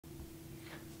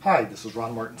Hi, this is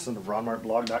Ron Martinsen of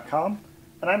ronmartinblog.com,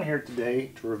 and I'm here today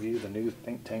to review the new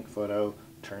Think Tank Photo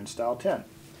TurnStyle 10.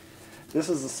 This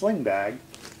is a sling bag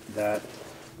that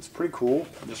is pretty cool,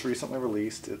 just recently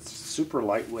released. It's super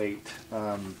lightweight.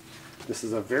 This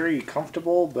is a very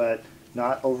comfortable but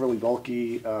not overly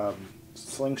bulky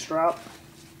sling strap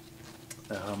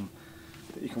that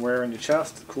you can wear on your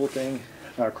chest. Cool thing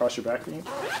across your back.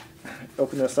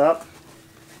 Open this up,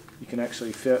 you can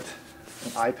actually fit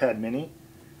an iPad mini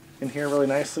in here really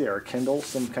nicely, or a Kindle,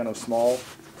 some kind of small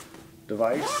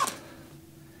device.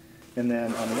 And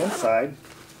then on the inside,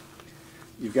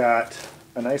 you've got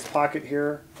a nice pocket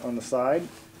here on the side,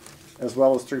 as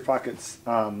well as 3 pockets.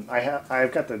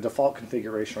 I've got the default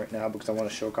configuration right now because I want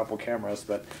to show a couple cameras,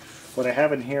 but what I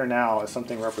have in here now is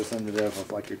something representative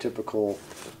of like your typical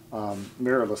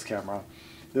mirrorless camera.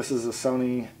 This is a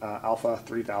Sony Alpha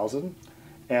 3000.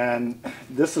 And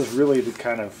this is really the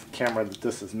kind of camera that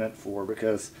this is meant for,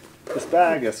 because this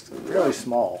bag is really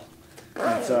small.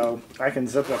 And so I can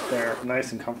zip up there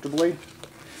nice and comfortably.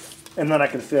 And then I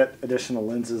can fit additional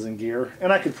lenses and gear.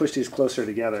 And I can push these closer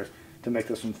together to make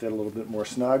this one fit a little bit more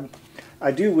snug.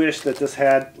 I do wish that this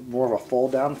had more of a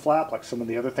fold down flap like some of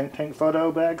the other Think Tank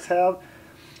Photo bags have.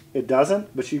 It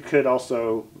doesn't, but you could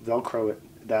also Velcro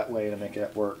it that way to make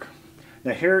it work.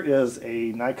 Now here is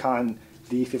a Nikon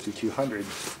D5200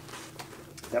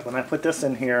 that when I put this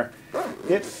in here,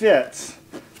 it fits,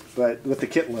 but with the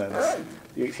kit lens,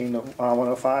 the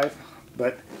 18-105,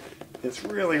 but it's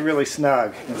really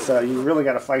snug, and so you really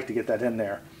got to fight to get that in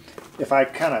there. If I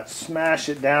kind of smash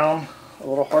it down a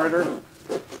little harder,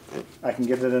 I can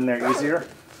get it in there easier.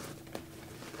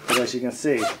 But as you can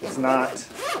see, it's not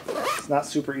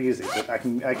super easy, but I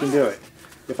can do it.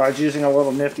 If I was using a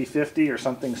little nifty 50 or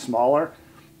something smaller,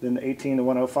 then the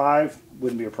 18-105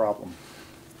 wouldn't be a problem.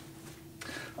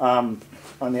 On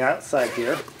the outside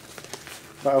here,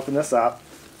 if I open this up,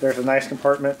 there's a nice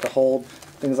compartment to hold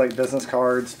things like business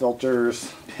cards,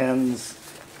 filters, pens,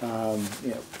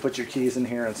 put your keys in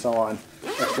here and so on,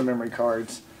 extra memory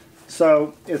cards.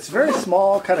 So it's very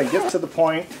small, kind of gets to the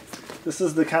point. This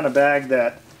is the kind of bag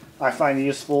that I find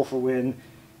useful for when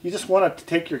you just want to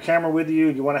take your camera with you,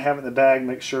 you want to have it in the bag,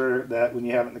 make sure that when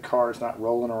you have it in the car it's not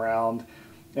rolling around,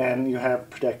 and you have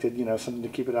protected, something to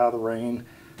keep it out of the rain.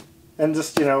 And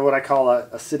just, what I call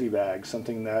a city bag,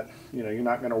 something that, you're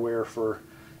not going to wear for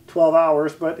 12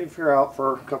 hours, but if you're out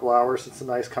for a couple hours, it's a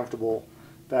nice, comfortable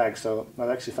bag. So I've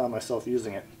actually found myself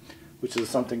using it, which is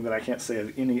something that I can't say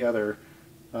of any other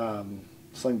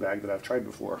sling bag that I've tried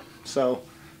before. So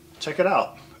check it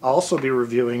out. I'll also be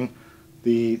reviewing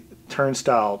the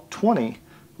TurnStyle 20,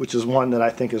 which is one that I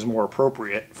think is more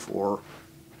appropriate for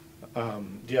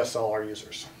DSLR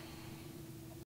users.